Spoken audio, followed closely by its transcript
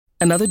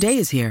Another day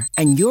is here,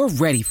 and you're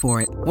ready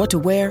for it. What to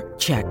wear?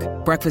 Check.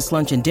 Breakfast,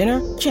 lunch, and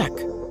dinner? Check.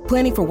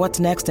 Planning for what's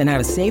next and how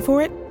to save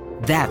for it?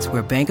 That's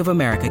where Bank of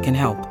America can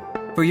help.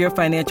 For your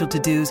financial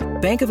to-dos,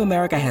 Bank of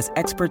America has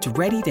experts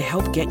ready to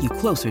help get you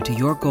closer to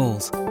your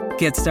goals.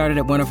 Get started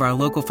at one of our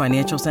local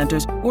financial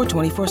centers or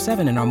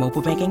 24/7 in our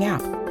mobile banking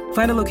app.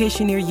 Find a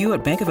location near you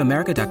at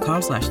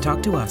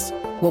bankofamerica.com/talktous.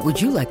 What would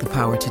you like the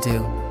power to do?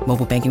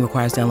 Mobile banking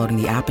requires downloading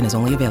the app and is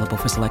only available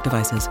for select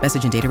devices.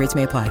 Message and data rates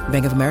may apply.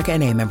 Bank of America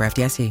N.A., member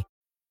FDIC.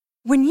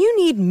 When you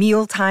need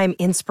mealtime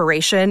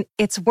inspiration,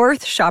 it's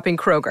worth shopping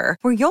Kroger,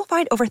 where you'll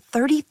find over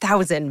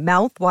 30,000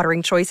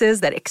 mouth-watering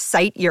choices that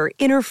excite your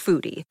inner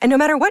foodie. And no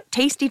matter what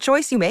tasty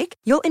choice you make,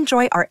 you'll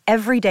enjoy our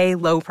everyday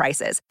low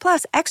prices,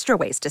 plus extra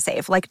ways to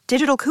save, like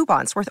digital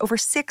coupons worth over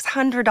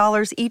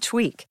 $600 each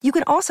week. You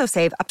can also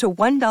save up to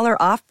 $1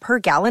 off per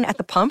gallon at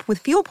the pump with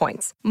fuel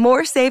points.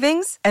 More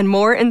savings and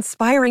more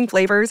inspiring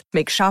flavors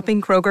make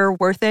shopping Kroger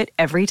worth it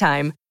every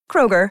time.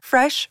 Kroger,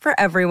 fresh for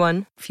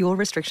everyone. Fuel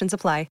restrictions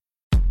apply.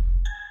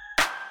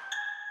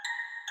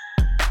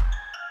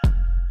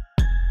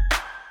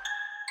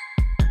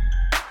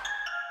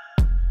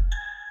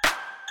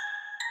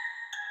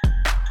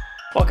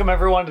 Welcome,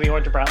 everyone, to the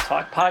Orange and Brown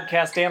Talk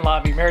podcast. Dan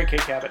Lobby, Mary Kay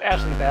Cabot,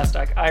 Ashley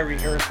Bastock, Irie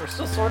Harris. We're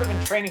still sort of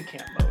in training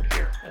camp mode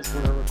here as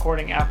we're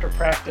recording after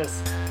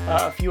practice,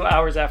 a few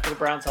hours after the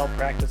Browns held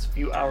practice, a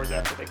few hours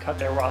after they cut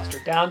their roster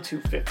down to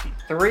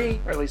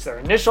 53, or at least their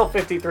initial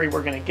 53.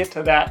 We're going to get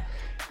to that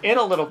in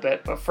a little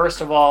bit. But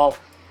first of all,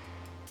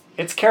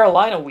 it's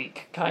Carolina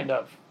week, kind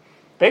of.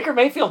 Baker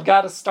Mayfield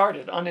got us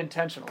started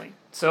unintentionally.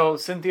 So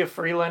Cynthia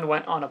Freeland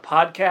went on a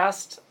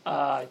podcast.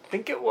 I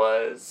think it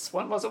was,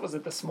 when was it? Was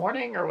it this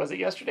morning or was it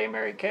yesterday,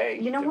 Mary Kay?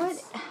 You know what?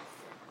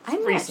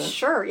 I'm recent. not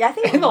sure. Yeah, I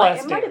think In the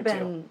last it day might or have been.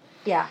 two.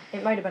 Yeah,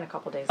 it might have been a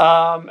couple days.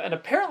 And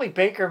apparently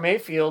Baker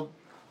Mayfield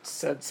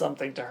said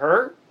something to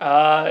her.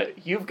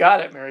 You've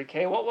got it, Mary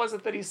Kay. What was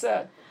it that he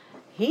said?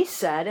 He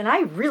said, and I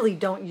really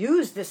don't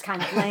use this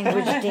kind of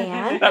language,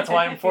 Dan. That's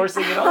why I'm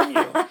forcing it on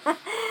you.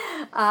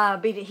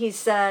 But he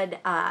said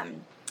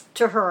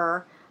to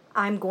her,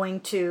 I'm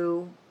going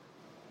to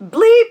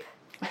bleep.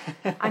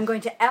 I'm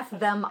going to F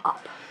them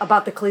up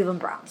about the Cleveland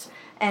Browns.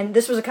 And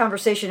this was a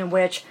conversation in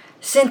which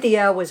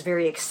Cynthia was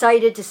very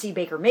excited to see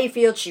Baker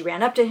Mayfield. She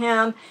ran up to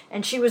him,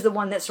 and she was the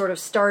one that sort of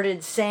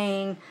started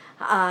saying,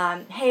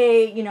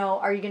 hey, you know,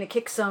 are you going to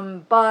kick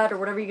some butt or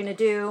whatever you're going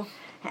to do?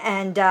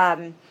 And,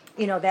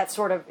 you know, that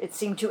sort of, it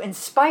seemed to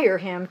inspire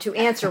him to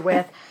answer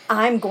with,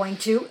 I'm going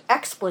to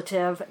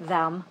expletive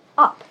them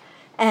up.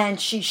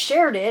 And she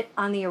shared it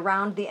on the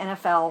Around the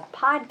NFL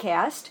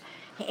podcast.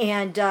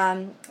 And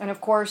of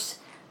course,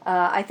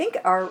 I think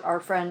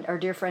our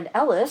dear friend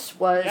Ellis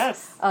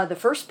was the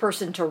first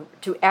person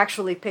to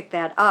actually pick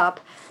that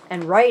up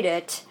and write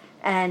it.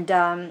 And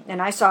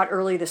I saw it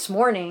early this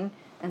morning,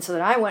 and so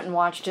then I went and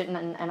watched it,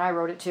 and I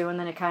wrote it too. And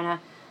then it kind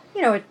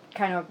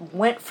of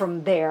went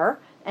from there.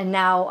 And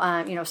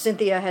now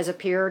Cynthia has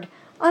appeared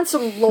on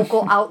some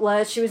local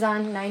outlets. She was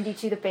on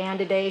 92 The Fan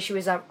today. She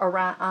was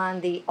around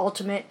on the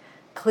Ultimate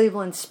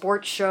Cleveland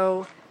Sports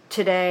Show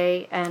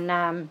today,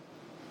 and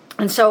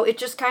so it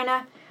just kind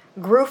of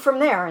grew from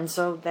there, and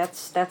so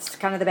that's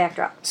kind of the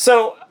backdrop.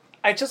 So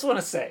I just want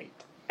to say,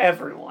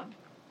 everyone,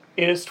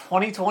 it is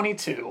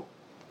 2022.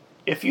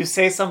 If you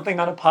say something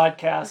on a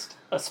podcast,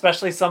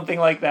 especially something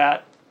like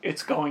that,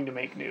 it's going to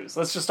make news.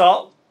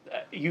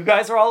 You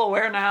guys are all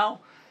aware now.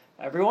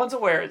 Everyone's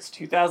aware it's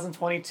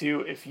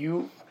 2022. If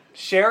you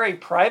share a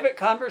private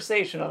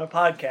conversation on a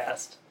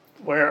podcast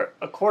where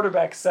a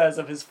quarterback says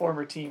of his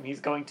former team he's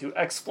going to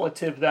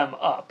expletive them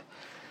up,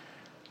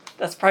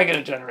 that's probably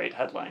going to generate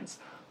headlines.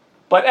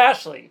 But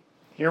Ashley,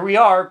 here we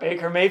are,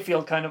 Baker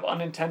Mayfield kind of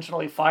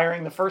unintentionally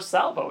firing the first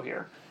salvo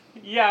here.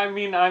 Yeah, I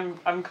mean,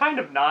 I'm kind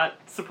of not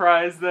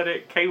surprised that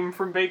it came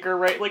from Baker,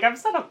 right? Like, I've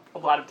said a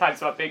lot of times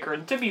about Baker,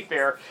 and to be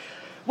fair,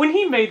 when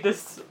he made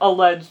this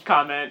alleged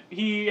comment,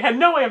 he had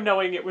no way of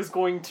knowing it was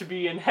going to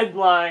be in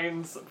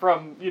headlines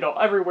from,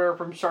 everywhere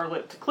from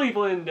Charlotte to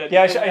Cleveland. And,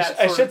 yeah,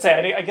 I should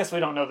say, I guess we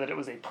don't know that it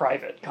was a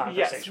private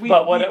conversation. Yes,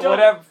 but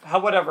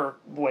whatever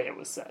way it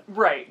was said.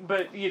 Right,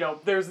 but,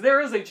 there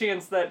is a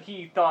chance that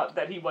he thought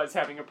that he was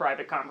having a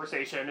private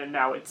conversation, and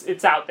now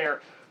it's out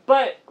there.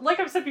 But, like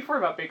I've said before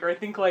about Baker, I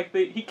think,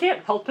 he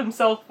can't help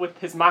himself with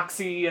his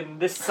moxie and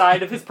this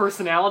side of his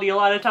personality a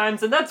lot of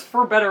times, and that's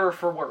for better or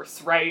for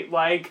worse, right?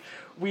 Like,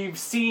 we've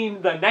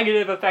seen the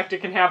negative effect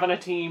it can have on a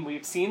team.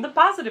 We've seen the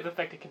positive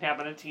effect it can have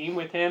on a team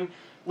with him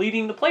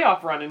leading the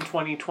playoff run in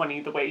 2020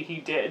 the way he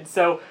did.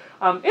 So,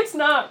 it's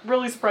not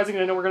really surprising.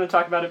 I know we're going to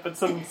talk about it, but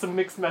some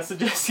mixed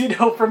messages,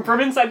 from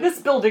inside this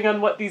building on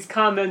what these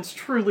comments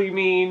truly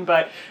mean.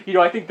 But,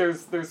 I think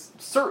there's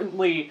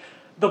certainly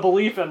the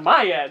belief on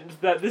my end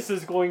that this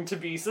is going to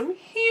be some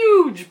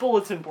huge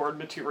bulletin board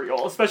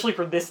material, especially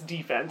for this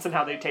defense and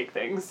how they take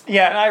things.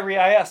 Yeah, and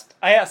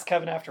I asked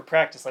Kevin after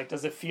practice,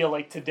 does it feel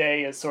like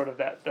today is sort of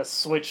that the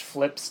switch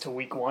flips to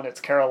week one? It's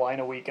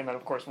Carolina week, and then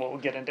of course we'll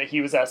get into. He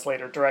was asked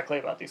later directly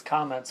about these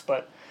comments,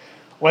 but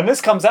when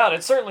this comes out,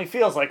 it certainly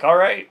feels like, all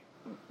right,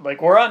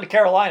 we're on to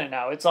Carolina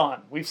now. It's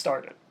on. We've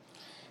started.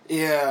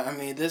 Yeah, I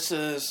mean,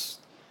 it's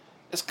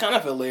kind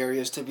of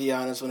hilarious, to be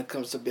honest, when it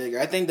comes to Baker.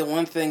 I think the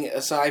one thing,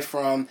 aside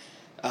from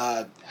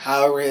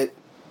how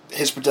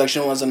his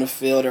production was on the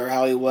field or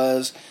how he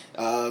was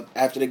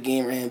after the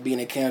game, or him being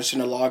a cancer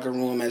in the locker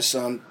room, as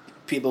some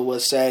people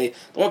would say,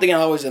 the one thing I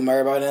always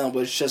admired about him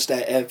was just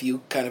that FU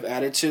kind of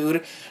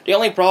attitude. The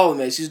only problem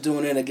is he's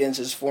doing it against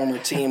his former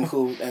team,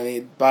 who, I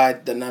mean, by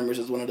the numbers,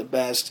 is one of the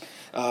best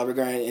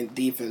regarding in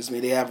defense. I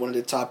mean, they have one of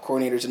the top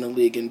coordinators in the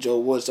league in Joe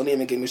Woods. Don't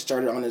even get me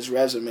started on his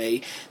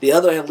resume. The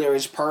other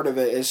hilarious part of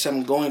it is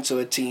him going to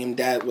a team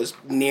that was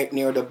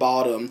near the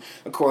bottom,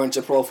 according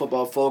to Pro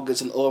Football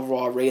Focus, in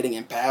overall rating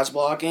in pass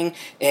blocking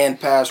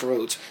and pass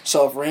routes.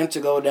 So for him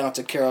to go down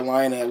to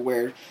Carolina,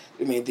 where,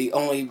 I mean, the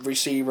only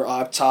receiver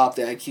up top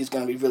that he's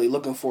going to be really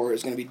looking for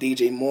is going to be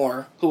DJ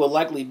Moore, who will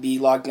likely be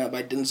locked down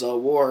by Denzel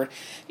Ward.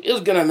 He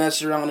was going to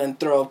mess around and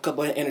throw a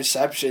couple of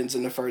interceptions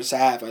in the first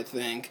half, I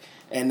think.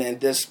 And then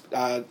this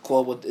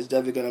quote is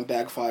definitely going to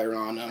backfire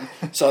on him.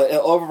 So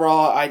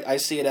overall, I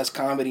see it as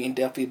comedy and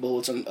definitely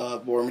bulletin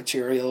board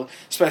material,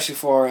 especially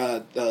for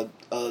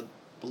a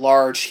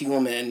large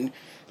human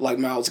like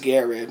Myles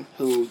Garrett,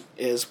 who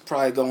is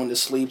probably going to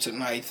sleep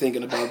tonight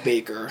thinking about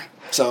Baker.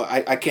 So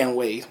I can't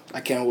wait.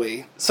 I can't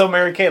wait. So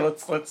Mary Kay,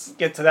 let's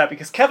get to that,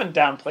 because Kevin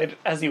downplayed it,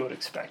 as you would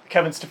expect.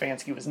 Kevin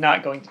Stefanski was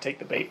not going to take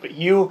the bait, but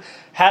you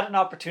had an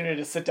opportunity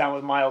to sit down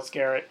with Myles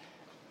Garrett,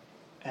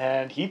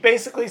 and he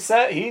basically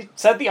said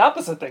the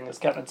opposite thing as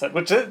Kevin said,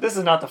 which this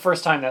is not the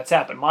first time that's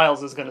happened.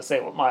 Myles is going to say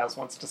what Myles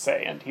wants to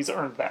say, and he's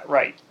earned that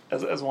right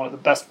as one of the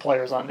best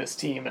players on this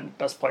team and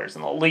best players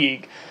in the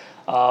league.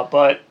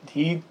 But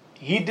he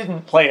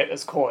didn't play it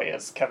as coy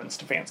as Kevin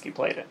Stefanski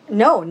played it.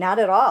 No, not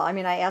at all. I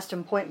mean, I asked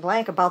him point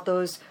blank about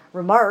those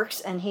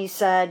remarks, and he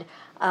said,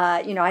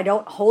 I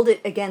don't hold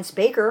it against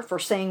Baker for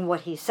saying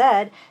what he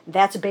said.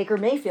 That's Baker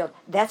Mayfield.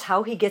 That's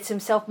how he gets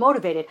himself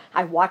motivated.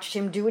 I watched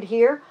him do it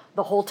here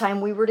the whole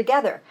time we were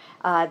together.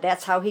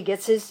 That's how he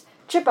gets his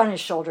chip on his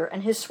shoulder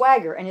and his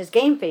swagger and his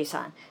game face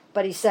on.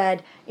 But he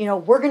said,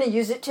 we're going to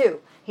use it too.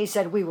 He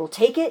said, we will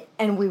take it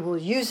and we will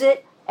use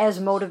it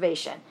as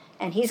motivation.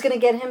 And he's going to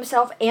get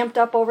himself amped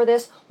up over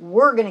this.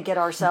 We're going to get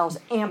ourselves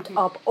amped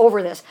up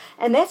over this.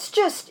 And that's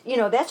just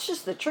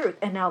the truth.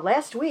 And now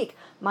last week,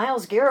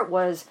 Myles Garrett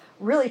was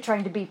really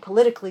trying to be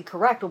politically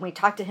correct when we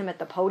talked to him at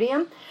the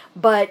podium.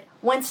 But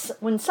when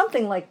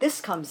something like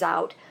this comes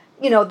out,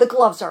 the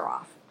gloves are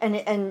off. And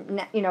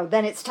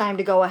then it's time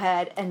to go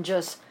ahead and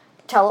just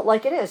tell it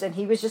like it is. And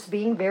he was just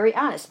being very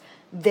honest.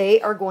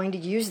 They are going to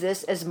use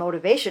this as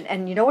motivation.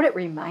 And you know what it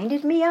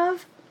reminded me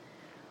of?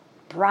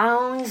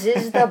 Browns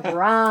is the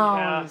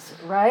Browns,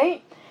 yeah.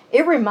 Right?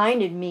 It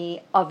reminded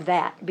me of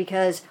that,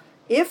 because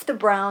if the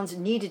Browns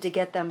needed to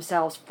get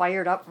themselves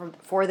fired up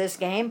for this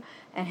game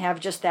and have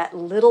just that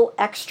little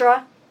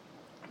extra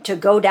to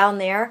go down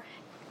there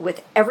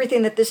with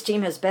everything that this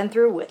team has been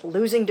through, with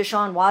losing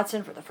Deshaun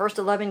Watson for the first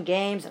 11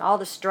 games and all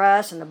the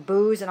stress and the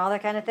boos and all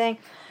that kind of thing,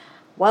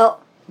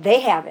 well, they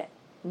have it.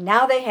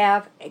 Now they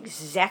have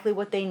exactly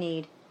what they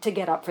need to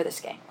get up for this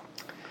game.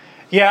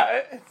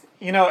 Yeah,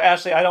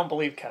 Ashley, I don't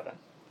believe Kevin.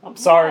 I'm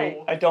sorry,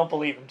 no. I don't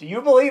believe him. Do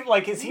you believe?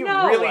 Is he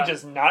really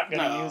just not going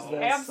to use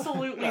this?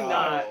 Absolutely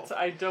not.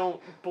 I don't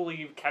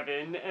believe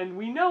Kevin, and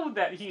we know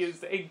that he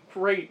is a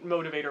great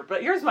motivator.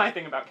 But here's my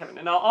thing about Kevin,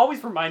 and I'll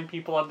always remind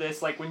people of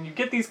this, when you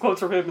get these quotes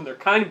from him and they're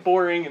kind of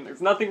boring and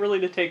there's nothing really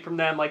to take from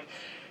them,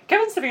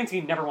 Kevin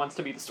Stefanski never wants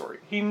to be the story.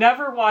 He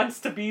never wants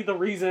to be the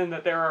reason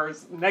that there are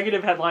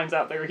negative headlines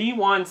out there. He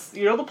wants,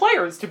 the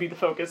players to be the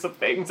focus of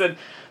things. And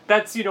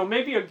that's,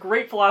 maybe a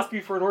great philosophy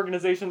for an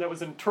organization that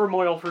was in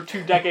turmoil for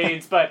 2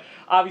 decades. But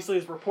obviously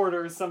as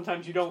reporters,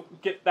 sometimes you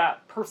don't get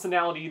that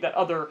personality that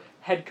other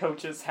head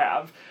coaches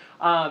have.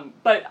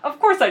 But of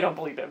course I don't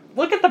believe him.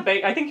 Look at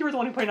I think you were the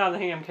one who pointed out on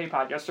the HMK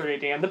pod yesterday,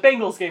 Dan. The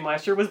Bengals game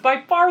last year was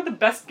by far the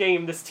best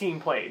game this team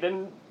played.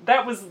 And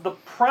that was the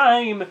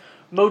prime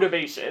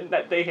motivation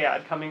that they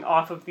had coming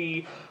off of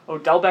the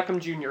Odell Beckham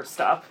Jr.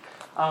 stuff.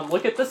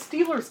 Look at the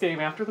Steelers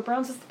game after the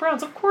Browns. It's the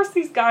Browns. Of course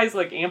these guys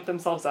amp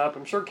themselves up.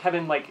 I'm sure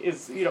Kevin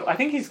is, I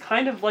think he's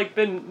kind of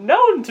been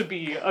known to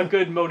be a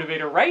good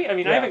motivator, right? I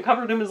mean, yeah. I haven't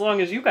covered him as long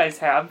as you guys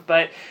have,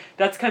 but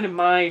that's kind of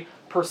my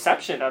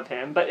perception of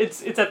him. But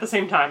it's at the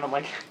same time,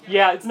 I'm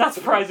yeah, it's not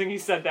surprising he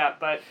said that,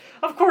 but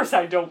of course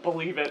I don't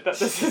believe it, that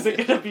this isn't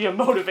going to be a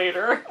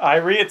motivator.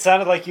 Irie, it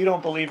sounded like you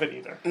don't believe it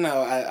either.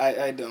 No,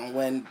 I don't.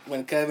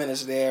 When Kevin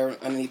is there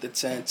underneath the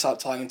tent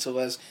talking to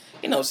us,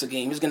 he knows the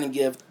game. He's going to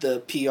give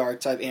the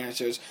PR-type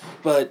answers.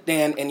 But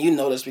Dan, and you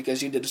know this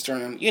because you did this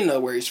term, you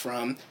know where he's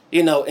from.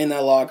 In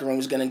that locker room,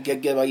 he's going to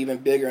give out even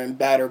bigger and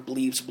badder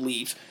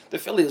bleeps. The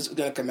Philly is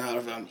going to come out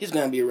of him. He's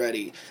going to be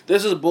ready.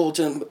 This is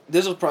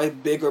probably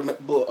bigger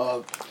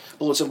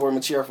bulletin board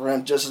material for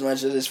him just as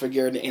much as it is for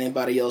Garrett and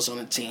anybody else on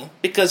the team,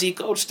 because he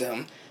coached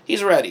them.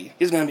 He's ready.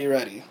 He's going to be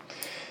ready.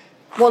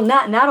 Well,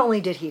 not only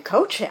did he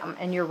coach him,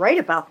 and you're right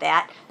about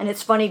that, and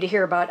it's funny to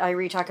hear about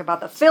Irie talk about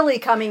the Philly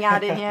coming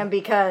out in him,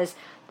 because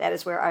that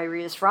is where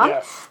Irie is from.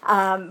 Yes.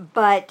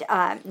 But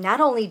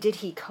not only did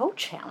he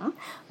coach him,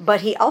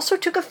 but he also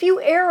took a few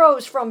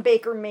arrows from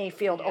Baker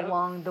Mayfield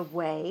along the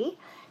way.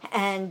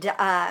 And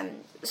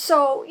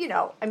so,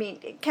 I mean,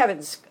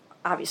 Kevin's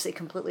obviously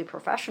completely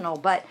professional,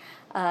 but,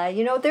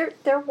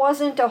 there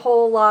wasn't a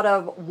whole lot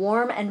of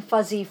warm and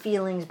fuzzy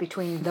feelings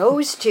between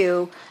those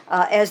two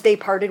as they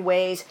parted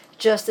ways,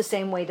 just the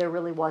same way there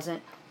really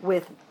wasn't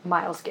with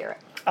Myles Garrett.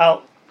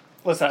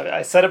 Listen,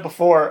 I said it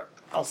before,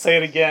 I'll say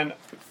it again.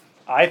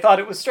 I thought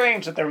it was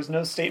strange that there was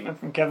no statement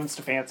from Kevin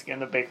Stefanski in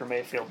the Baker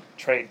Mayfield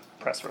trade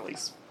press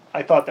release.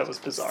 I thought that was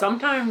bizarre.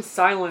 Sometimes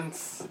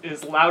silence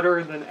is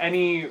louder than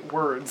any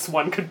words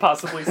one could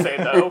possibly say,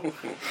 though.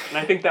 And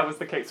I think that was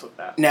the case with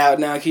that.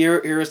 Now here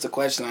is the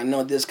question. I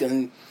know this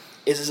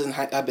isn't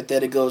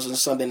hypotheticals and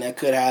something that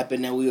could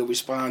happen that we will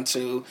respond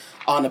to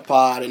on the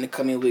pod in the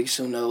coming weeks.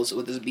 Who knows,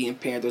 with this being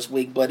Panthers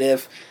week. But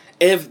if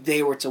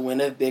they were to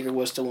win, if Baker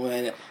was to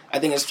win, I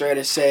think it's fair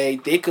to say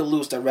they could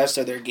lose the rest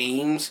of their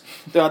games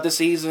throughout the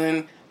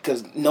season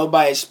because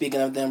nobody's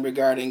speaking of them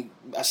regarding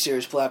a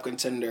serious playoff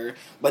contender.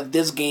 But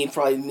this game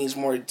probably means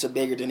more to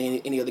Baker than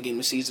any other game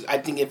this season. I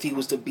think if he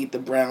was to beat the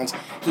Browns,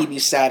 he'd be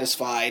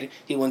satisfied.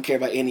 He wouldn't care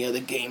about any other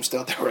games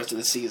throughout the rest of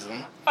the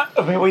season.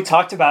 I mean, we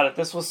talked about it.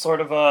 This was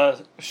sort of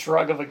a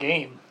shrug of a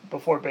game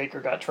before Baker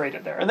got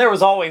traded there. And there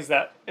was always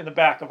that in the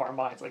back of our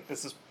minds, like,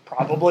 this is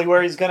probably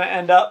where he's going to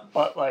end up,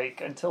 but,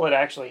 like, until it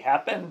actually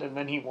happened and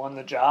then he won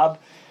the job,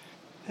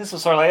 this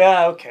was sort of like,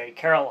 okay,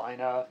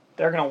 Carolina,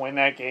 they're going to win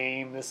that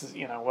game, this is,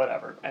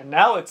 whatever. And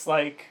now it's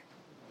like,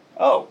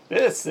 oh,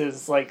 this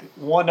is, like,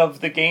 one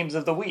of the games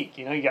of the week.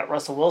 You got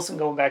Russell Wilson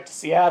going back to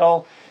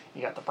Seattle,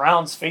 you got the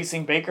Browns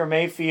facing Baker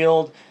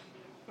Mayfield.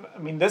 I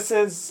mean, this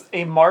is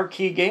a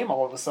marquee game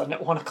all of a sudden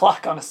at 1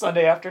 o'clock on a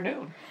Sunday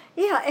afternoon.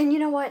 Yeah, and you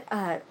know what?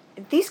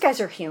 These guys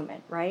are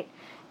human, right?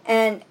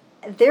 And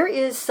there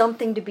is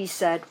something to be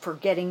said for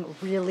getting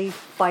really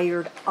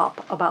fired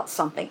up about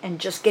something and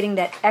just getting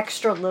that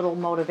extra little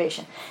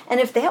motivation. And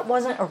if that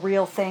wasn't a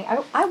real thing,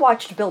 I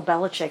watched Bill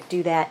Belichick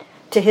do that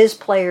to his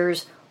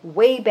players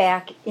way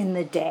back in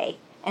the day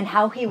and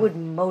how he would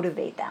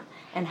motivate them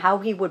and how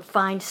he would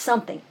find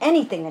something,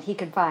 anything that he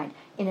could find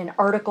in an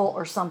article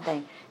or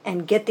something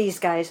and get these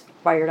guys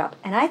fired up.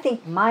 And I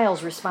think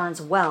Myles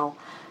responds well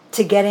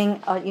to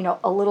getting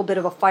a little bit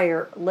of a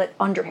fire lit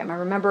under him. I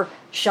remember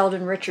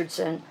Sheldon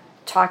Richardson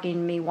talking to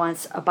me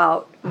once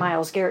about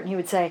Myles Garrett, and he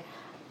would say,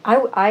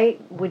 I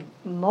would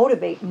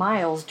motivate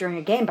Myles during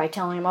a game by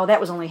telling him, oh, that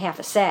was only half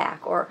a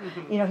sack. Or,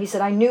 he said,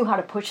 I knew how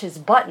to push his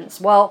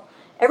buttons. Well,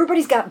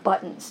 everybody's got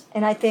buttons,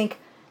 and I think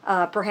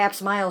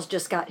perhaps Myles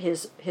just got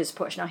his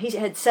push. Now, he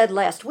had said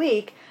last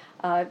week,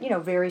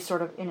 very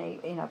sort of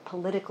in a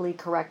politically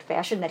correct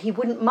fashion, that he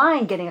wouldn't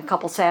mind getting a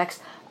couple sacks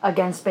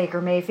against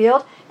Baker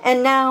Mayfield.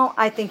 And now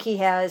I think he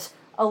has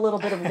a little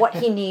bit of what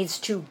he needs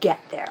to get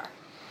there.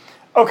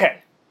 Okay,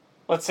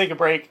 let's take a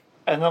break,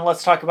 and then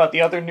let's talk about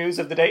the other news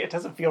of the day. It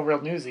doesn't feel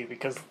real newsy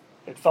because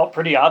it felt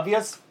pretty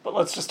obvious, but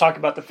let's just talk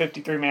about the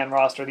 53-man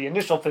roster, the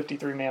initial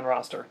 53-man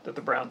roster that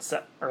the Browns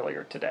set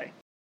earlier today.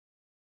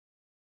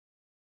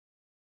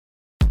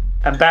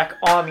 I'm back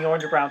on the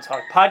Orange and Brown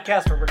Talk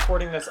podcast. We're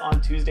recording this on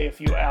Tuesday, a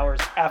few hours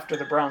after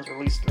the Browns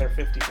released their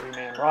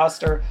 53-man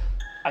roster.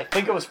 I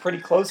think it was pretty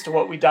close to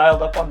what we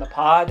dialed up on the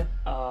pod.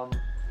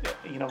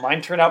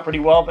 Mine turned out pretty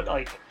well,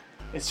 but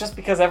it's just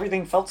because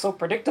everything felt so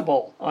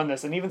predictable on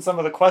this. And even some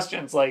of the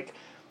questions,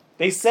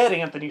 they said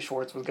Anthony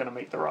Schwartz was going to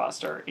make the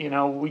roster.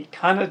 We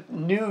kind of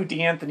knew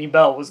DeAnthony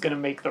Bell was going to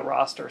make the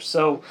roster.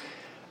 So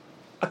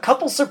a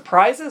couple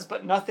surprises,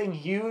 but nothing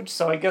huge.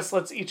 So I guess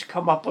let's each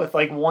come up with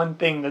one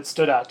thing that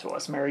stood out to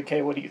us. Mary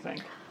Kay, what do you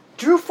think?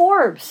 Drew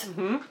Forbes.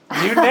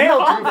 Mm-hmm. You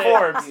nailed Drew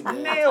Forbes.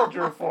 Nailed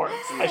Drew Forbes.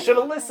 I should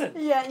have listened.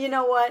 Yeah, you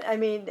know what? I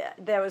mean,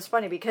 that was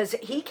funny because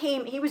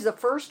he was the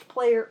first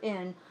player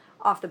in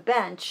off the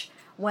bench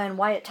when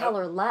Wyatt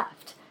Teller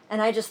left. And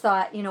I just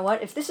thought, you know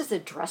what? If this is a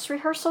dress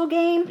rehearsal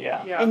game,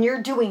 and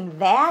you're doing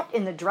that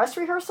in the dress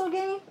rehearsal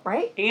game,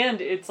 right?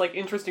 And it's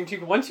interesting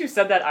too. Once you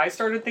said that, I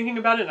started thinking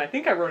about it, and I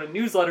think I wrote a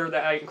newsletter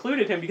that I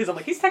included him because I'm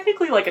he's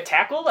technically a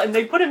tackle, and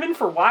they put him in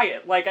for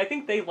Wyatt. I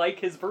think they like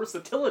his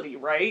versatility,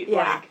 right?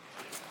 Yeah.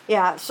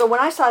 Yeah. So when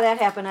I saw that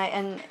happen,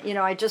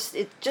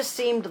 it just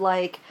seemed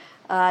like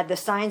the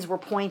signs were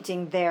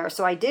pointing there.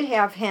 So I did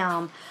have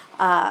him.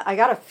 I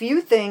got a few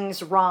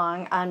things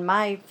wrong on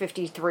my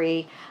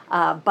 53,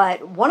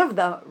 but one of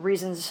the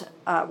reasons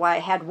why I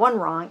had one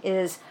wrong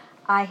is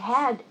I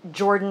had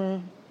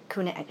Jordan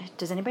Kuhn.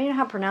 Does anybody know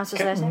how to pronounce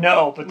his last name?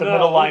 No, but the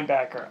middle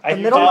linebacker. The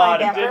middle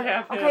linebacker. Did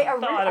have him. Okay,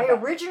 I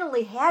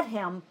originally had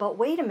him, but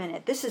wait a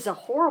minute. This is a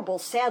horrible,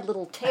 sad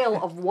little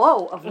tale of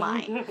woe of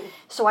mine.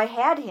 So I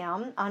had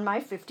him on my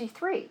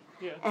 53.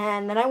 Yeah.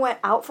 And then I went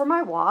out for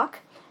my walk,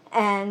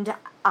 and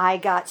I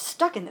got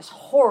stuck in this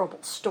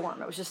horrible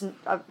storm. It was just,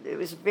 it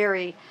was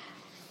very,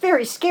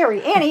 very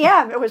scary. Annie,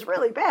 it was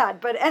really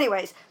bad. But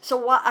anyways,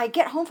 so I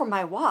get home from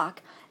my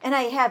walk, and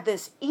I had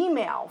this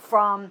email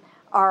from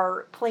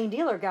our plain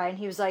dealer guy, and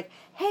he was like,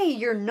 hey,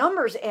 your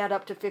numbers add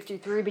up to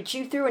 53, but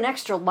you threw an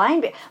extra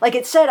linebacker.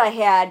 It said I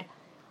had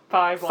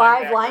five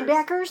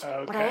linebackers,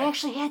 okay. But I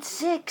actually had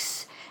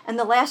 6. And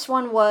the last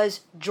one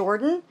was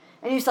Jordan.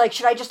 And he's like,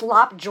 should I just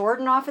lop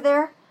Jordan off of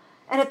there?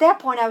 And at that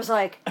point, I was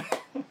like,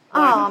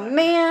 Oh,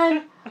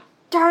 man.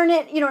 Darn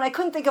it. And I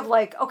couldn't think of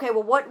okay,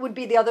 well, what would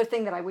be the other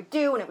thing that I would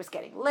do? And it was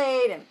getting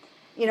late and,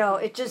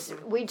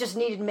 we just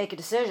needed to make a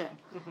decision.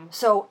 Mm-hmm.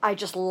 So I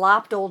just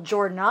lopped old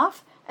Jordan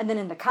off and then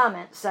in the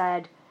comments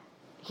said,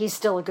 he's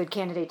still a good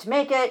candidate to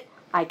make it.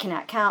 I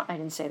cannot count. I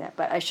didn't say that,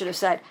 but I should have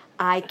said,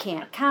 I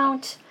can't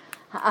count.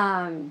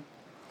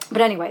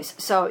 But anyways,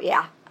 so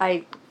yeah,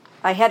 I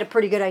had a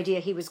pretty good idea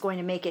he was going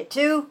to make it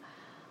too,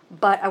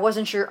 but I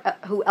wasn't sure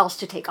who else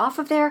to take off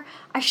of there.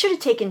 I should have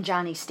taken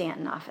Johnny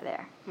Stanton off of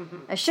there. Mm-hmm.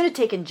 I should have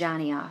taken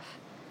Johnny off.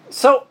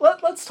 So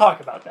let's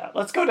talk about that.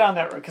 Let's go down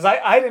that road, because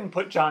I didn't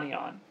put Johnny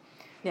on.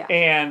 Yeah.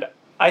 And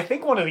I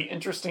think one of the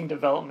interesting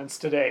developments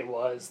today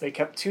was they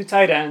kept 2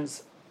 tight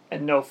ends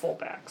and no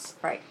fullbacks.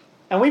 Right.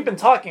 And we've been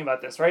talking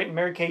about this, right? And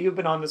Mary Kay, you've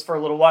been on this for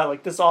a little while.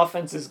 This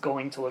offense is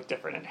going to look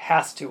different. It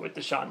has to with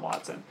Deshaun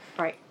Watson.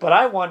 Right. But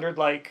I wondered,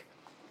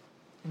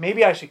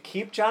 maybe I should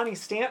keep Johnny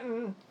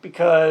Stanton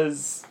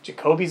because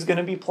Jacoby's going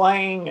to be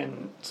playing,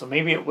 and so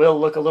maybe it will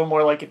look a little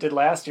more like it did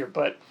last year.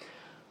 But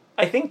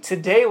I think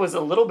today was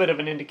a little bit of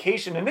an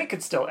indication, and they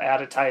could still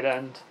add a tight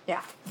end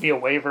via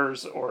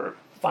waivers or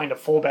find a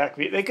fullback.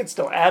 They could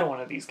still add one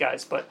of these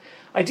guys, but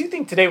I do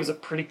think today was a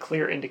pretty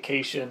clear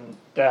indication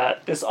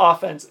that this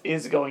offense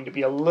is going to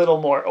be a little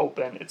more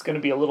open. It's going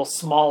to be a little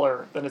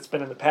smaller than it's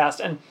been in the past,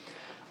 and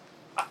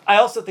I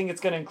also think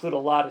it's going to include a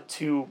lot of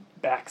 2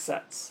 back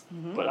sets,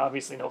 but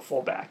obviously no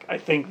fullback. I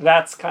think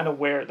that's kind of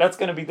where that's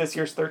going to be this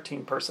year's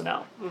 13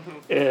 personnel.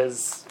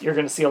 Is you're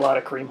going to see a lot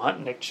of Kareem Hunt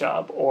and Nick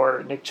Chubb,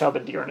 or Nick Chubb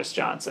and Dearness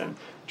Johnson,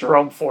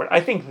 Jerome Ford.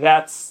 I think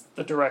that's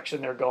the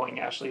direction they're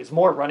going, Ashley, is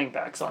more running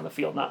backs on the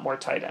field, not more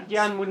tight ends.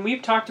 Yeah, and when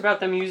we've talked about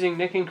them using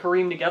Nick and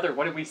Kareem together,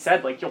 what have we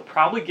said? You'll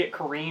probably get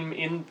Kareem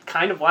in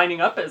kind of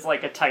lining up as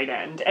a tight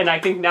end. And I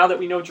think now that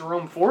we know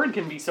Jerome Ford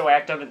can be so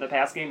active in the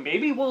pass game,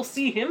 maybe we'll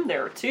see him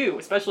there too,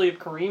 especially if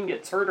Kareem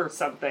gets hurt or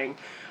something.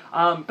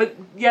 But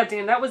yeah,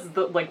 Dan, that was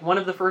one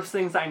of the first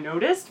things I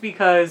noticed,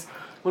 because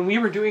when we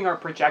were doing our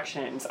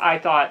projections, I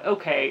thought,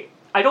 okay,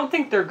 I don't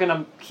think they're going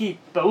to keep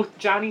both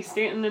Johnny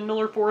Stanton and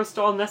Miller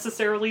Forrestall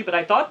necessarily, but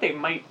I thought they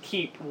might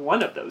keep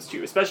one of those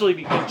 2, especially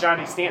because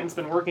Johnny Stanton's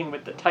been working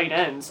with the tight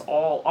ends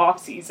all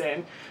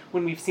offseason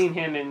when we've seen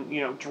him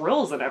in,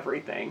 drills and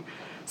everything.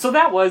 So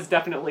that was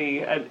definitely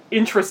an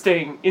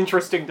interesting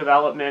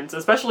development,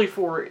 especially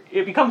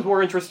it becomes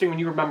more interesting when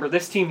you remember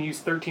this team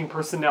used 13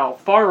 personnel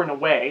far and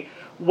away,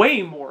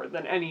 way more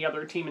than any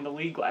other team in the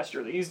league last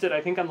year. They used it,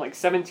 I think, on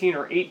 17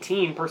 or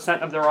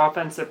 18% of their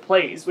offensive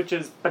plays, which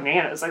is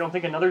bananas. I don't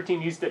think another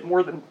team used it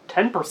more than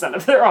 10%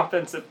 of their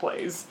offensive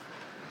plays.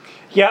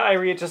 Yeah, I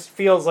agree. It just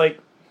feels like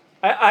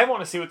I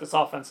want to see what this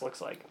offense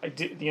looks like. I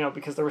do,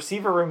 because the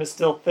receiver room is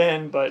still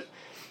thin, but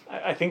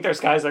I think there's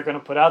guys they're going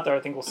to put out there. I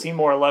think we'll see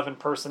more 11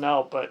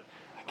 personnel, but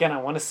again,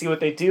 I want to see what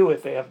they do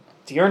if they have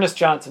Dearness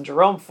Johnson,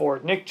 Jerome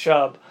Ford, Nick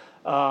Chubb,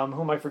 who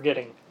am I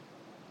forgetting?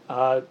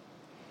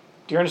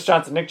 Dearness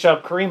Johnson, Nick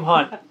Chubb, Kareem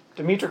Hunt,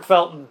 Demetric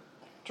Felton,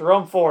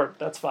 Jerome Ford.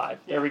 That's 5.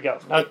 There we go.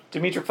 Now,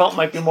 Demetric Felton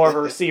might be more of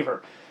a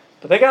receiver,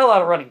 but they got a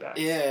lot of running backs.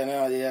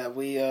 Yeah.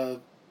 We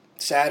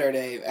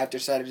Saturday, after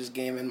Saturday's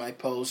game in my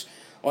post,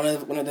 one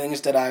of the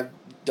things that I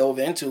dove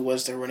into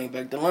was the running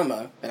back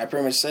dilemma, and I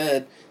pretty much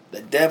said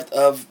the depth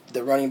of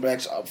the running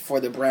backs for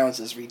the Browns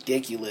is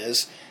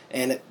ridiculous,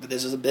 and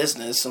this is a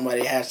business.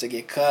 Somebody has to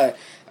get cut.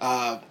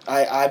 I'm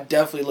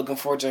definitely looking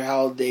forward to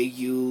how they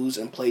use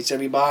and place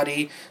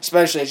everybody,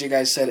 especially as you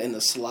guys said in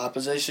the slot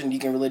position. You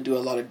can really do a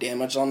lot of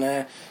damage on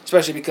that,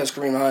 especially because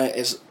Kareem Hunt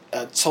is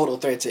a total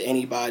threat to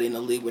anybody in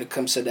the league when it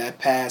comes to that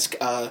pass,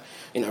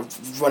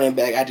 running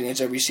back acting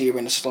as a receiver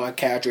and a slot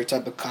catcher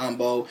type of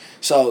combo.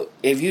 So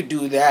if you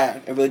do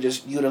that and really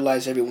just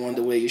utilize everyone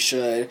the way you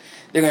should,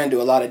 they're going to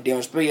do a lot of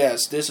damage. But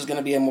yes, this is going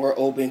to be a more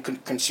open,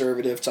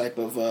 conservative type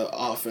of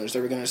offense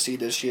that we're going to see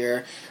this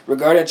year.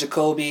 Regarding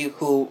Jacoby,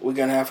 who we're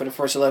going to have for the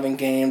first 11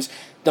 games,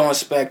 don't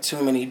expect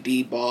too many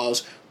deep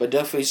balls, but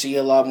definitely see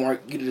a lot more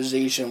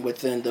utilization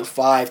within the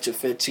 5 to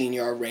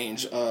 15-yard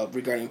range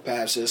regarding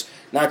passes.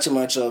 Not too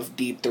much of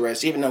deep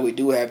threats, even though we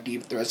do have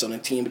deep threats on the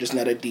team, but it's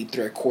not a deep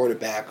threat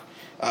quarterback.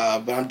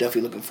 But I'm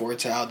definitely looking forward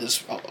to how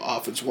this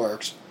offense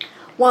works.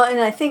 Well, and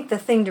I think the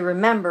thing to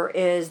remember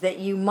is that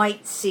you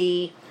might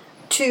see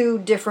 2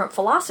 different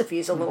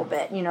philosophies a little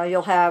bit.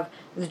 You'll have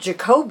the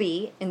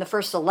Jacoby in the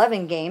first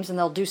 11 games, and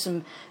they'll do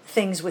some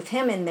things with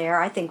him in there.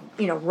 I think,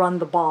 run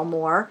the ball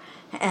more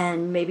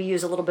and maybe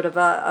use a little bit of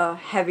a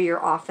heavier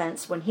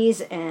offense when he's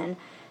in.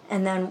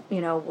 And then,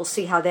 we'll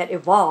see how that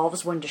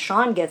evolves when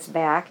Deshaun gets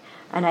back.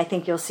 And I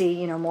think you'll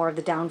see, more of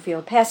the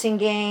downfield passing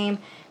game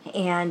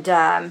and,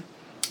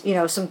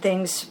 some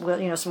things,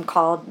 some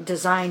called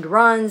designed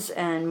runs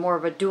and more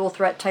of a dual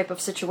threat type of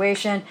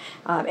situation.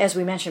 As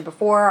we mentioned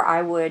before,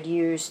 I would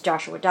use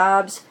Joshua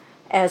Dobbs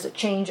as a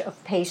change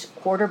of pace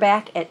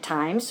quarterback at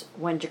times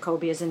when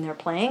Jacoby is in there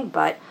playing,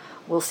 but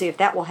we'll see if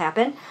that will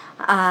happen.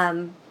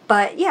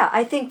 But yeah,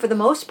 I think for the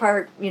most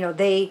part,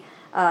 they,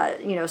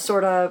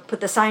 sort of put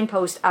the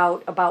signpost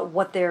out about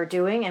what they're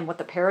doing and what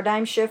the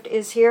paradigm shift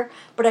is here.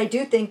 But I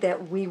do think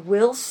that we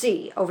will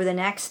see over the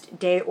next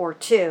day or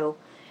two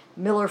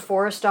Miller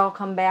Forrestal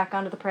come back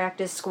onto the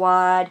practice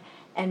squad,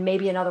 and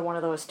maybe another one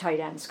of those tight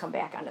ends come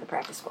back onto the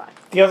practice squad.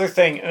 The other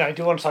thing, and I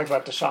do want to talk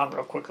about Deshaun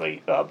real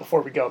quickly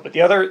before we go, but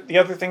the other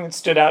thing that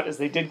stood out is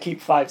they did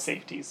keep 5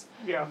 safeties.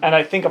 Yeah. And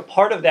I think a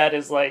part of that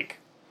is like,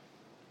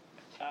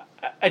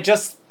 I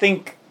just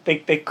think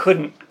they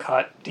couldn't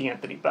cut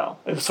D'Anthony Bell.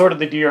 It was sort of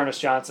the Dearness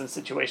Johnson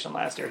situation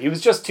last year. He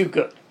was just too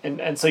good,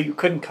 and so you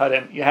couldn't cut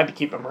him. You had to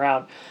keep him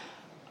around.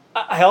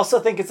 I also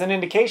think it's an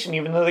indication,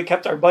 even though they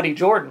kept our buddy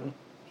Jordan,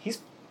 he's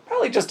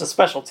probably just a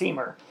special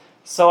teamer.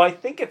 So I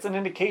think it's an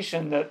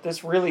indication that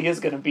this really is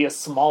going to be a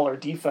smaller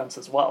defense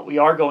as well. We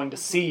are going to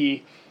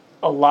see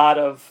a lot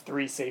of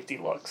 3 safety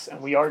looks,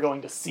 and we are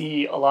going to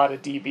see a lot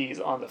of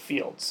DBs on the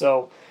field.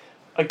 So,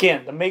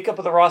 again, the makeup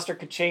of the roster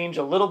could change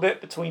a little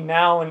bit between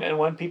now and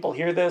when people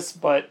hear this,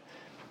 but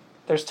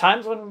there's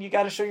times when you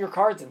got to show your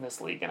cards in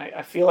this league, and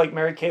I feel like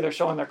Mary Kay, they're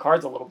showing their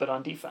cards a little bit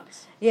on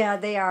defense. Yeah,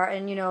 they are.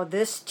 And,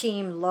 this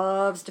team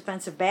loves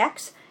defensive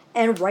backs,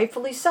 and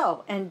rightfully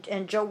so.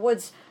 And Joe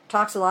Woods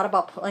talks a lot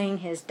about playing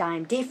his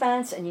dime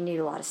defense, and you need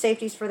a lot of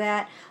safeties for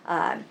that.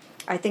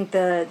 I think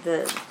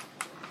the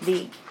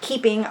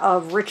keeping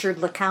of Richard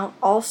LeCounte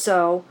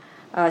also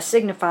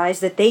signifies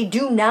that they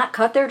do not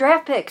cut their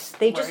draft picks.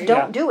 They just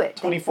don't do it.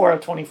 24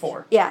 of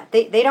 24. Yeah,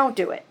 they don't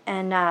do it.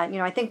 And,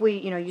 I think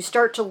you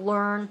start to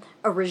learn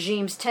a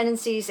regime's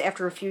tendencies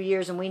after a few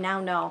years, and we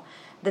now know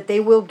that they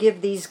will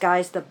give these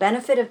guys the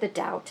benefit of the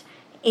doubt,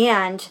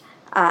 and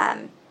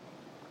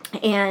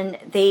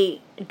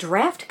they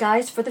draft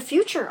guys for the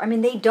future. I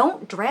mean, they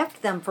don't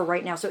draft them for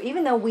right now. So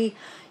even though we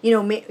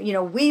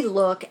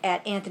look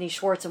at Anthony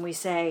Schwartz and we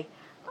say,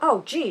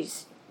 oh,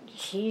 geez,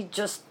 he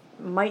just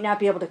might not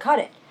be able to cut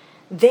it.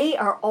 They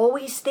are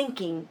always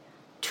thinking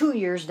 2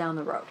 years down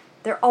the road.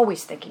 They're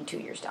always thinking 2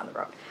 years down the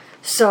road.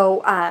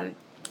 So,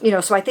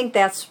 so I think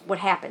that's what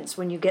happens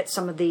when you get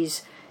some of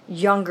these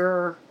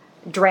younger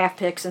draft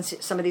picks and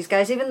some of these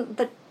guys, even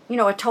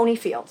a Tony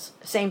Fields,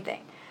 same thing.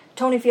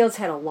 Tony Fields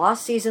had a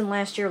lost season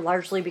last year,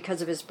 largely because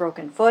of his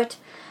broken foot.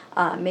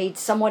 Made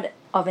somewhat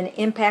of an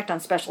impact on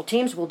special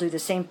teams. We'll do the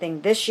same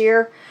thing this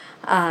year.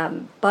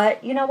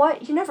 But you know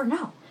what? You never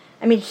know.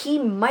 I mean, he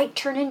might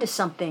turn into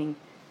something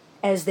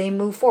as they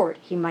move forward.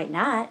 He might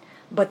not,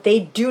 but they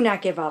do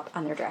not give up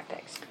on their draft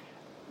picks.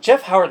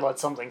 Jeff Howard let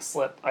something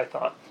slip, I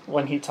thought,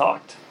 when he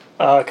talked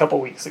a couple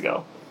weeks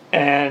ago.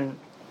 And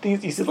you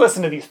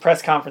listen to these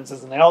press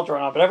conferences, and they all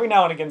drone on, but every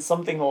now and again,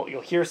 you'll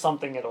hear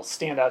something, it'll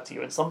stand out to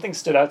you. And something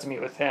stood out to me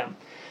with him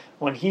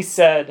when he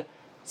said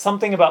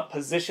something about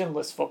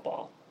positionless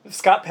football. If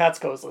Scott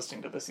Patsko is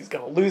listening to this, he's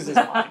going to lose his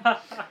mind.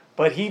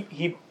 But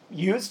he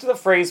used the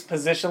phrase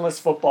positionless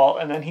football,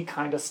 and then he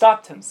kind of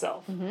stopped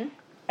himself. Mm-hmm.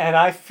 And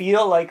I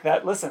feel like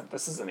that, listen,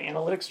 this is an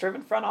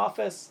analytics-driven front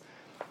office.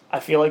 I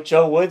feel like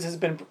Joe Woods has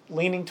been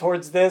leaning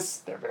towards this.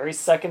 They're very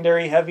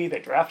secondary heavy. They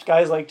draft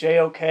guys like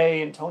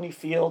J.O.K. and Tony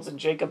Fields and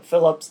Jacob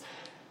Phillips.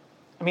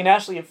 I mean,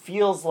 Ashley, it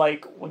feels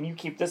like when you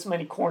keep this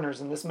many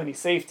corners and this many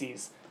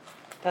safeties,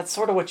 that's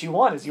sort of what you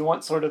want, is you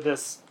want sort of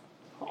this,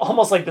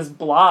 almost like this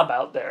blob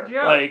out there.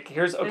 Yeah. Like,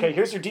 here's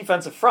your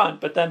defensive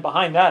front, but then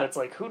behind that, it's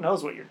like, who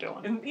knows what you're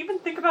doing. And even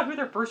think about who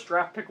their first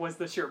draft pick was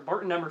this year,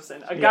 Barton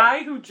Emerson. A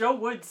guy who Joe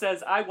Wood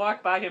says, I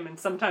walk by him and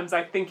sometimes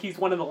I think he's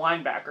one of the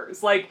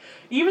linebackers. Like,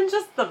 even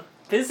just the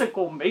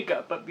physical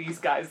makeup of these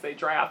guys they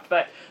draft.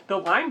 But the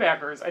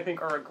linebackers, I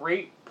think, are a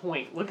great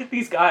point. Look at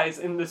these guys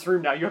in this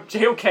room now. You have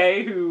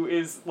J.O.K., who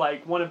is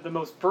like one of the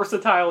most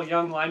versatile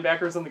young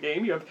linebackers in the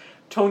game. You have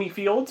Tony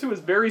Fields, who is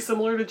very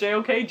similar to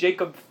J.O.K.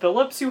 Jacob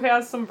Phillips, who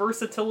has some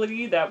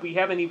versatility that we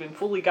haven't even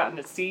fully gotten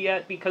to see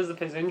yet because of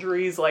his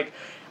injuries. Like,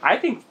 I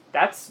think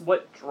that's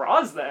what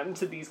draws them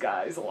to these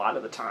guys a lot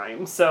of the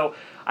time. So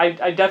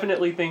I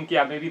definitely think,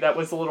 maybe that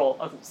was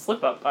a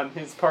slip-up on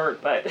his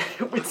part, but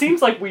it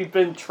seems like we've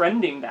been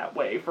trending that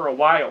way for a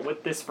while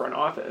with this front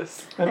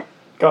office.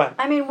 Go ahead.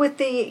 I mean, with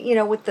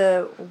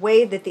the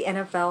way that the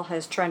NFL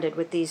has trended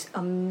with these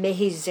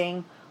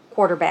amazing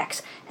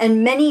quarterbacks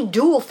and many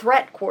dual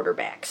threat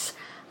quarterbacks,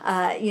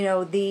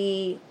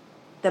 the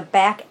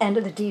back end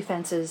of the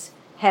defenses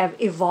have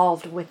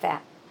evolved with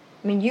that.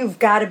 I mean, you've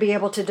got to be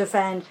able to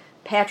defend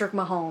Patrick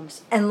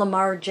Mahomes and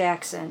Lamar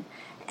Jackson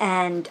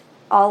and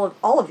all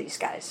of these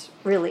guys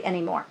really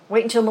anymore.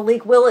 Wait until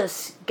Malik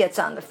Willis gets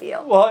on the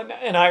field. Well,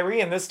 and Irie,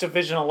 in this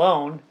division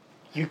alone,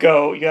 you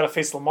got to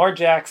face Lamar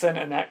Jackson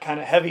and that kind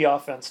of heavy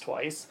offense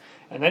twice,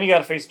 and then you got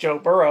to face Joe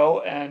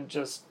Burrow and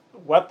just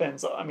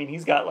weapons. I mean,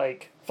 he's got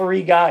like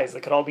 3 guys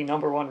that could all be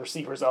number 1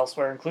 receivers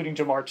elsewhere, including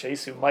Jamar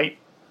Chase, who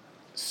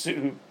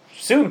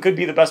soon could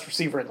be the best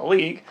receiver in the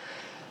league.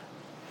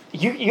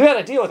 You got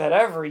to deal with that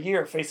every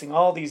year, facing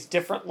all these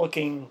different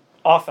looking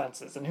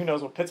offenses, and who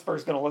knows what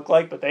Pittsburgh's going to look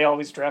like, but they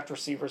always draft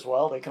receivers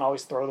well. They can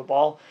always throw the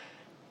ball.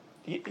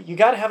 You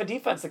got to have a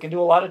defense that can do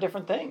a lot of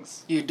different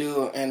things. You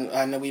do, and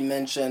I know we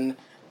mentioned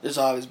this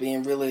always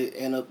being really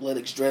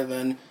analytics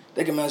driven.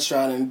 they can mess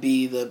around and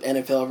be the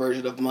NFL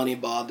version of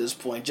Moneyball at this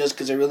point, just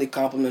because it really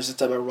complements the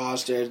type of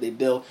roster they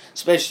build,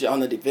 especially on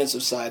the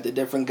defensive side, the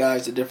different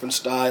guys, the different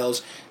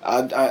styles.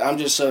 I'm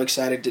just so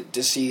excited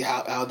to see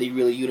how they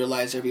really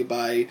utilize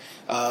everybody,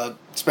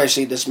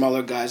 especially the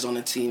smaller guys on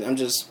the team.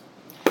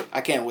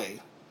 I can't wait.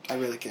 I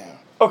really can.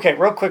 Okay,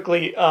 real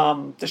quickly,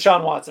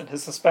 Deshaun Watson,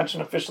 his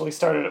suspension officially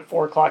started at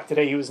 4 o'clock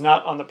today. He was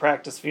not on the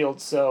practice field,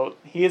 so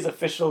he is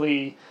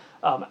officially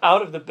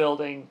out of the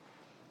building.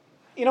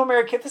 You know,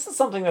 Mary Kate, this is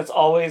something that's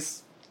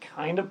always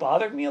kind of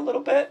bothered me a little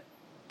bit,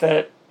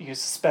 that you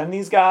suspend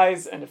these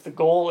guys, and if the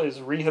goal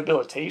is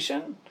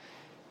rehabilitation,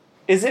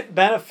 is it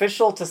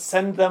beneficial to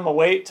send them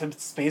away to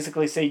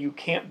basically say you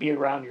can't be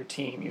around your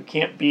team, you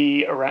can't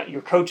be around,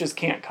 your coaches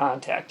can't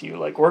contact you,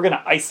 like we're going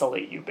to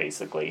isolate you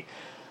basically?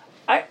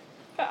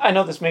 I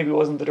know this maybe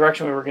wasn't the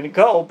direction we were going to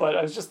go, but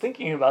I was just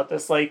thinking about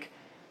this, like,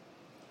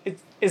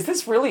 is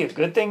this really a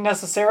good thing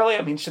necessarily?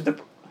 I mean,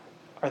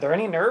 are there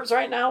any nerves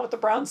right now with the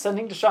Browns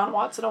sending Deshaun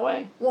Watson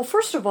away? Well,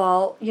 first of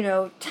all,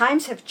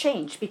 times have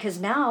changed because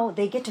now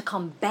they get to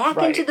come back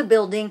Right. into the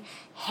building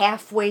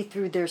halfway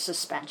through their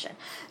suspension.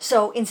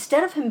 So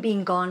instead of him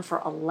being gone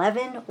for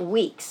 11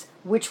 weeks,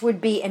 which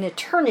would be an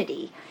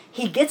eternity,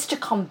 he gets to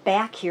come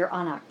back here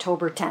on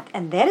October 10th.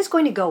 And that is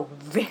going to go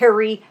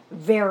very,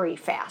 very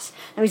fast.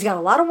 Now, he's got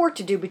a lot of work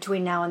to do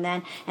between now and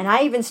then. And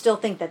I even still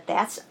think that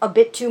that's a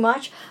bit too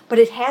much. But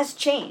it has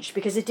changed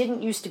because it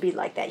didn't used to be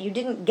like that. You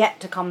didn't get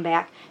to come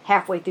back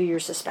halfway through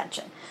your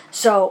suspension.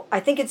 So I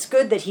think it's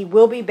good that he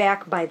will be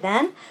back by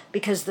then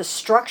because the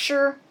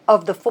structure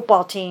of the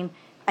football team,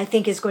 I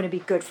think, is going to be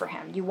good for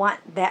him. You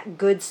want that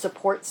good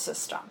support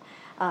system.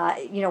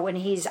 When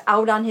he's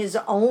out on his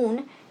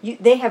own,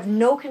 they have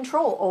no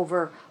control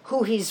over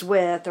who he's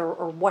with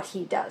or what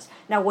he does.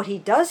 Now, what he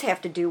does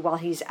have to do while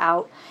he's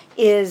out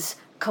is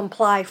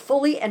comply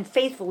fully and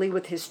faithfully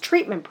with his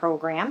treatment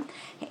program.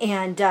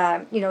 And,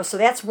 so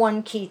that's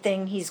one key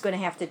thing he's going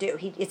to have to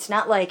do. It's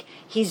not like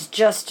he's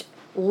just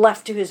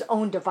left to his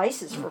own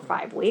devices for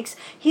 5 weeks.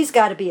 He's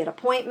got to be at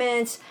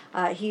appointments.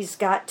 He's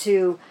got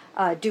to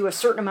do a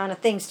certain amount of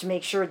things to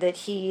make sure that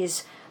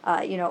he's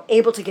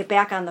able to get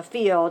back on the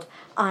field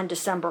on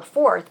December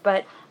 4th.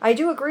 But I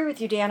do agree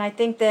with you, Dan. I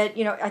think that,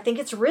 I think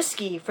it's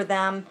risky for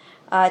them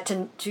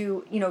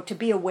to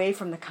be away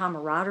from the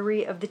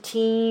camaraderie of the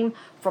team,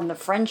 from the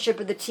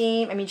friendship of the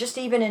team. I mean, just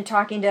even in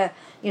talking to,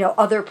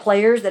 other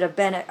players that have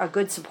been a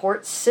good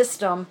support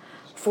system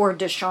for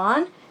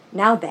Deshaun,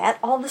 now that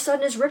all of a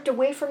sudden is ripped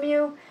away from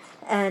you.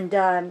 And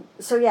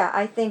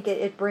I think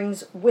it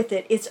brings with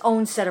it its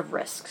own set of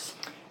risks.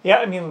 Yeah,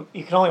 I mean,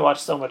 you can only watch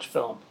so much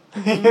film.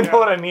 You know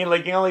what I mean? Like,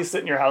 you can only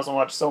sit in your house and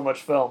watch so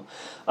much film.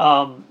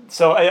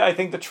 So I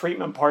think the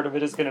treatment part of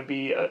it is going to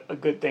be a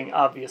good thing,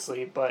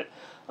 obviously. But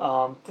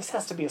this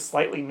has to be a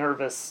slightly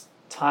nervous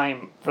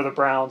time for the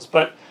Browns.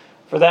 But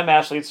for them,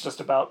 Ashley, it's just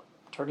about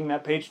turning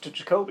that page to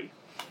Jacoby.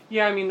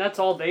 Yeah, I mean, that's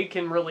all they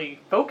can really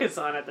focus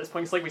on at this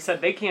point. Because like we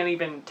said, they can't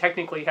even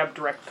technically have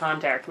direct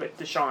contact with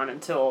Deshaun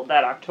until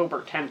that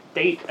October 10th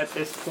date at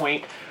this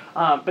point.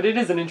 But it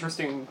is an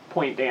interesting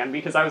point, Dan,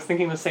 because I was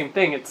thinking the same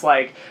thing. It's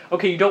like,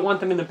 okay, you don't want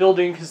them in the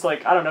building because,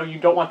 you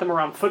don't want them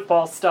around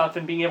football stuff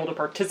and being able to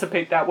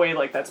participate that way.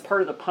 Like, that's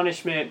part of the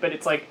punishment. But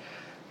it's like,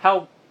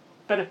 how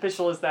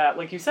beneficial is that,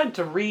 like you said,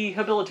 to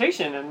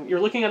rehabilitation? And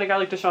you're looking at a guy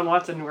like Deshaun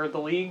Watson where the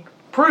league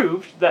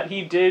proved that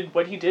he did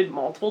what he did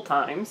multiple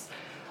times.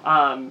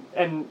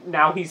 And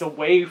now he's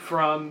away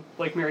from,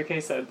 like Mary Kay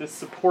said, this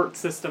support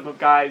system of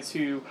guys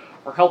who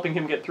are helping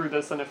him get through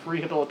this. And if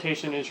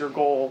rehabilitation is your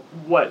goal,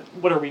 what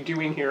are we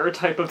doing here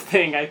type of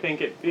thing? I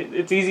think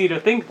it's easy to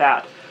think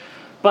that.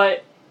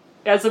 But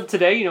as of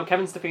today,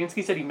 Kevin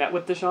Stefanski said he met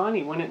with Deshaun.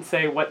 He wouldn't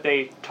say what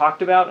they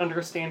talked about,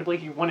 understandably.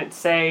 He wouldn't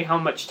say how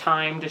much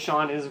time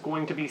Deshaun is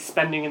going to be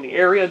spending in the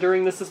area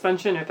during the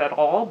suspension, if at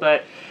all.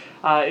 But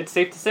it's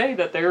safe to say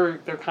that they're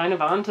kind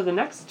of on to the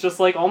next. It's just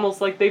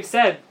almost like they've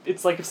said,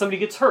 it's like if somebody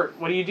gets hurt,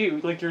 what do you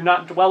do? Like, you're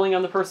not dwelling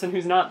on the person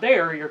who's not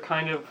there. You're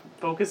kind of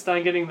focused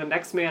on getting the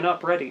next man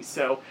up ready.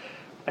 So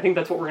I think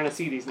that's what we're going to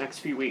see these next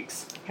few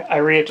weeks.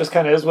 Irie, it just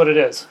kind of is what it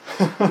is.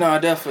 No,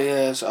 it definitely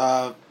is.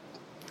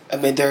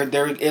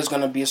 There is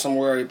going to be some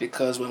worry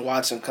because when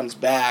Watson comes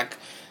back,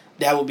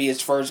 that will be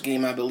his first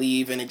game, I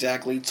believe, in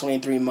exactly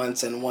 23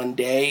 months and 1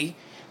 day.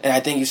 And I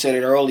think you said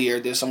it earlier,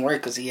 there's some worry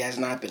because he has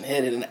not been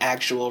hit in an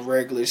actual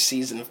regular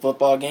season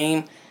football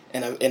game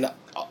in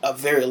a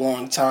very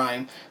long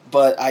time.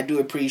 But I do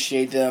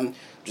appreciate them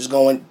just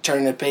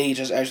turning the page,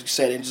 as you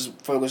said, and just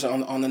focus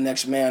on the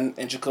next man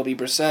in Jacoby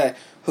Brissett,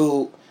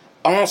 who,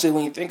 honestly,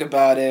 when you think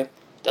about it,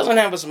 doesn't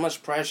have as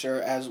much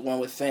pressure as one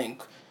would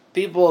think.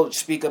 People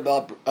speak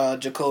about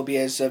Jacoby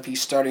as if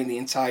he's starting the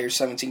entire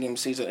 17-game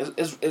season.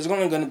 It's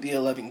only going to be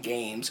 11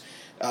 games.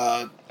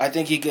 I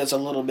think he gets a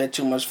little bit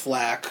too much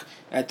flack.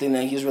 I think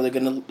that he's really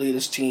going to lead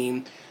his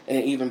team in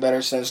an even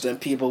better sense than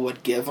people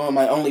would give him.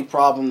 My only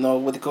problem, though,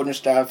 with the coaching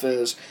staff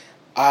is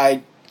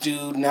I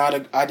did not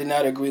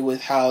agree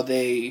with how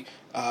they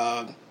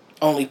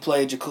only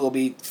played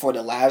Jacoby for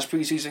the last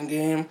preseason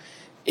game.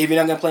 If you're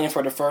not going to play him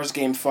for the first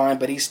game, fine,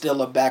 but he's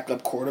still a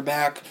backup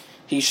quarterback.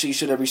 he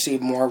should have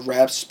received more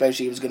reps,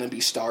 especially if he was going to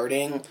be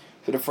starting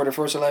for the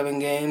first 11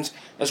 games.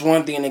 It's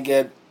one thing to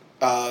get,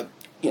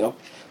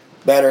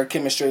 better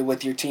chemistry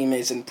with your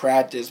teammates in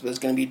practice, but it's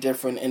going to be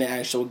different in an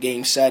actual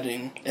game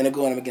setting. And they're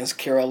going up against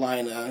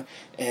Carolina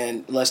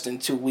in less than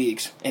 2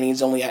 weeks, and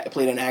he's only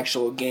played an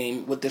actual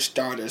game with the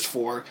starters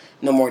for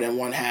no more than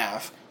one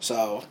half.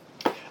 So,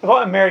 well,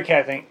 and Mary Kay,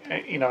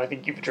 I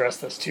think you've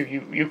addressed this too.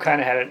 You kind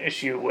of had an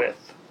issue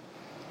with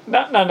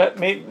not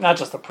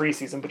just the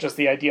preseason, but just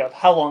the idea of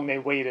how long they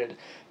waited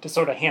to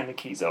sort of hand the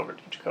keys over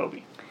to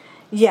Jacoby.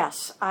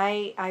 Yes,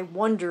 I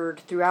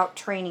wondered throughout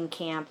training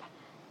camp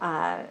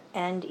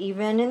and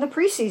even in the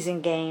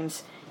preseason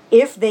games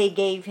if they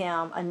gave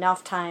him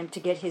enough time to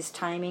get his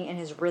timing and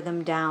his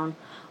rhythm down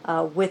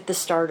with the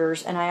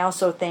starters. And I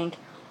also think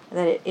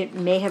that it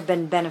may have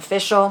been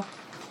beneficial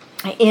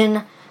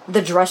in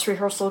the dress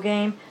rehearsal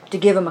game to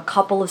give him a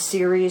couple of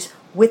series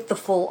with the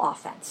full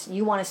offense.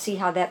 You want to see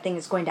how that thing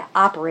is going to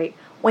operate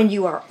when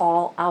you are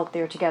all out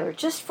there together.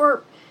 Just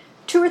for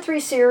 2 or 3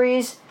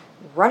 series,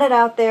 run it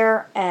out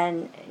there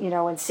and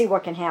see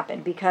what can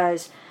happen,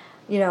 because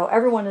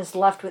everyone is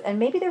left with, and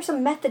maybe there's a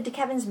method to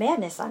Kevin's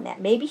madness on that.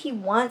 Maybe he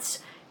wants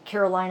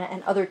Carolina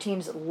and other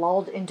teams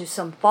lulled into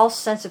some false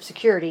sense of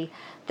security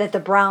that the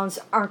Browns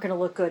aren't going to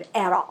look good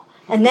at all.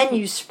 And then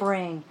you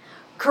spring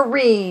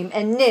Kareem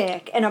and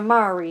Nick and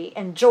Amari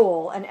and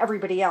Joel and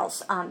everybody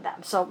else on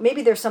them. So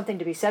maybe there's something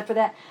to be said for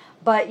that,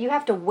 but you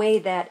have to weigh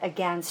that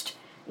against,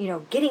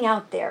 getting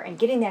out there and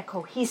getting that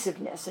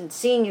cohesiveness and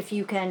seeing if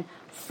you can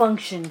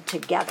function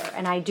together.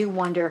 And I do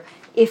wonder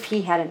if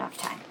he had enough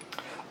time.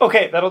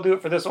 Okay, that'll do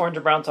it for this Orange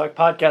and Brown Talk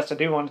podcast. I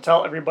do want to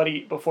tell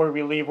everybody before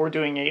we leave, we're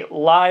doing a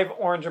live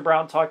Orange and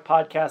Brown Talk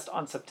podcast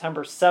on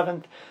September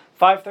 7th,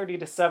 5:30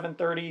 to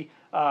 7:30.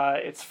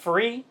 It's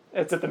free.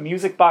 It's at the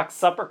Music Box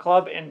Supper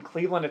Club in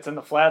Cleveland. It's in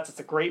the Flats. It's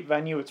a great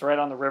venue. It's right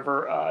on the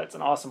river. It's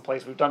an awesome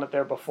place. We've done it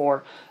there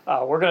before.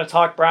 We're going to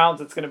talk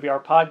Browns. It's going to be our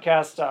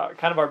podcast,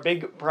 kind of our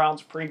big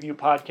Browns preview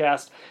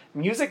podcast.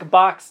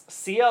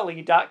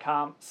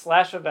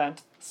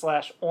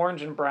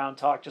 musicboxcle.com/event/Orange and Brown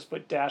Talk. Just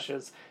put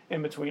dashes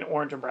in between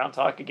Orange and Brown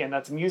Talk. Again,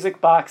 that's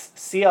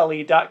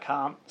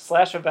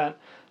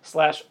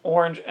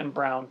musicboxcle.com/event/Orange and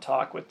Brown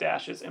Talk with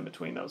dashes in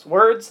between those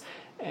words.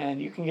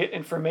 And you can get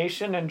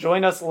information and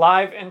join us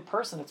live in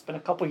person. It's been a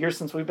couple years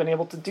since we've been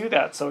able to do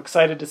that, so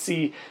excited to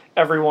see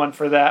everyone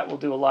for that. We'll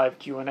do a live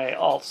Q&A,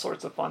 all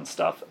sorts of fun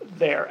stuff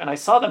there. And I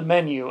saw the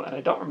menu, and I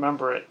don't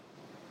remember it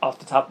off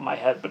the top of my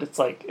head, but it's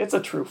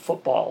a true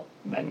football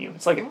menu.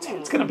 It's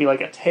it's going to be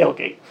like a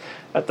tailgate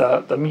at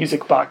the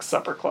Music Box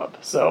Supper Club.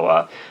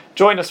 So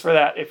join us for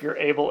that if you're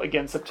able.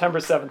 Again, September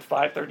 7th,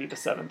 5:30 to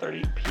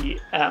 7:30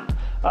 p.m.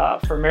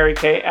 For Mary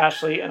Kay,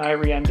 Ashley, and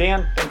Irie and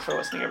Dan, thanks for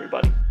listening,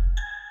 everybody.